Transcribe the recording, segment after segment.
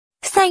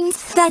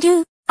things that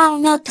you are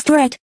not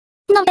great.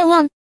 Number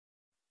 1.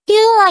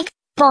 You like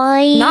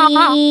boys.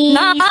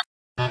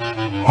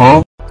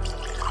 Huh?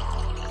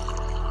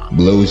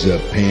 Blows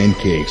up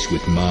pancakes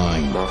with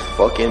mine. My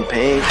fucking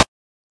pain.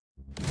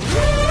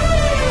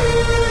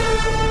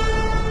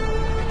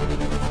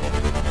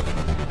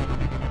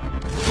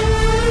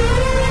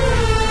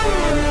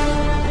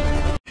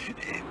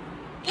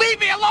 Leave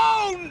me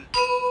alone!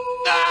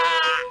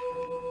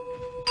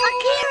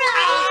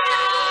 Akira!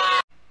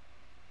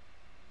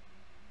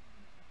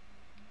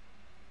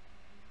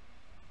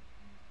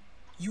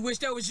 You wish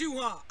that was you,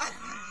 huh?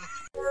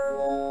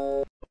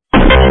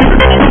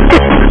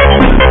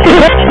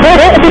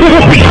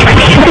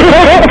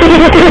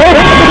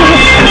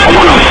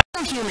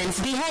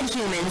 Humans, behead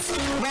humans,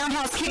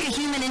 roundhouse kick a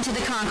human into the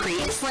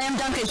concrete, slam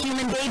dunk a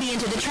human baby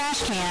into the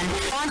trash can,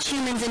 launch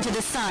humans into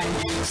the sun,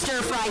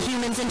 stir fry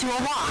humans into a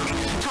wok,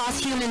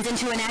 toss humans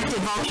into an active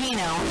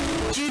volcano,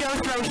 judo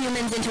throw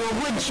humans into a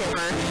wood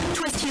chipper,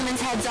 twist humans'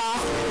 heads off,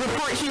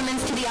 report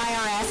humans to the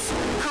IRS,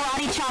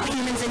 karate chop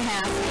humans in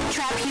half,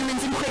 trap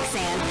humans in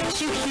quicksand,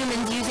 shoot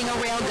humans using a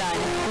railgun,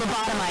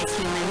 lobotomize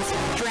humans,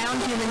 drown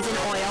humans in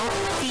oil,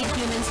 feed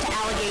humans to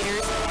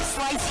alligators,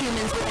 slice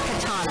humans with a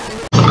katana.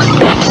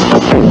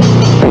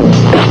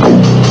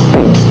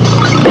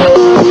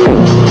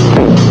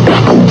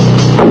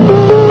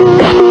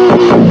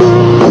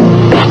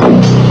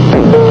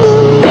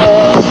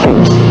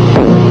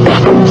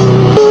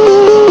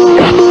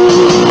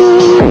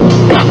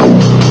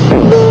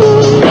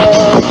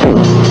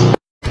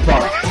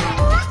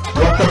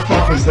 What the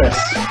fuck is this?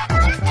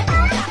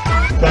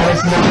 That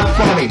is not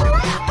funny.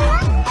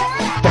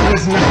 That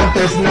is not,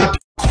 there's not.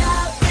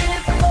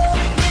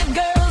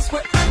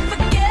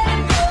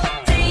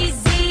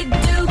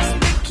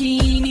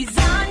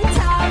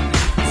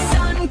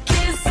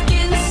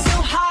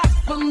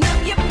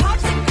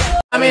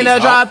 I'm in a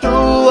drive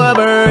through a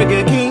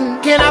Burger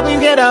King. Can I please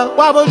get a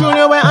Whopper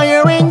Jr. with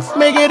onion rings?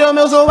 Make it a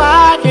meal so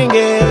I can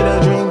get a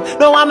drink.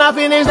 No, I'm not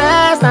finished,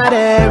 that's not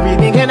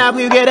everything. Can I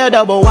please get a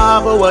double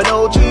Whopper with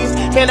no cheese?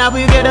 Can I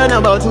please get a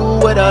number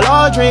 2 with a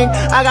large drink?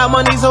 I got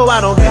money so I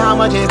don't care how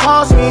much it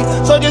costs me.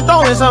 So just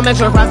throw in some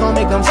extra fries, don't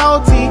make them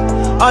salty.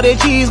 All the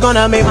cheese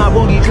gonna make my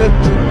booty trip.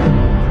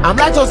 I'm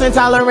lactose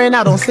intolerant,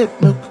 I don't sip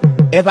milk.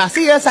 If I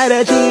see a side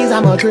of cheese,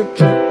 I'ma trip.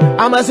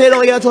 I'ma sit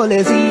on your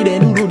toilet seat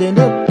and doodle and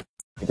dip.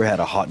 Ever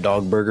had a hot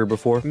dog burger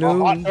before? No.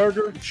 A hot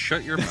burger?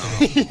 Shut your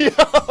mouth.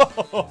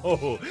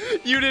 Yo,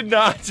 you did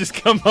not just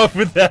come up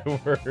with that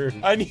word.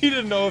 I need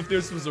to know if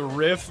this was a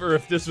riff or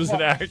if this was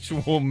an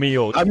actual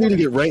meal. I'm eating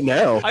it right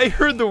now. I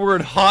heard the word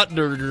hot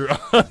burger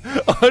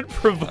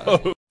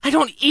unprovoked. I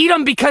don't eat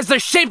them because they're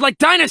shaped like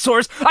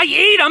dinosaurs. I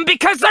eat them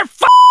because they're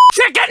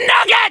chicken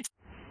nuggets!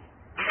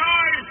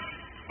 Guys!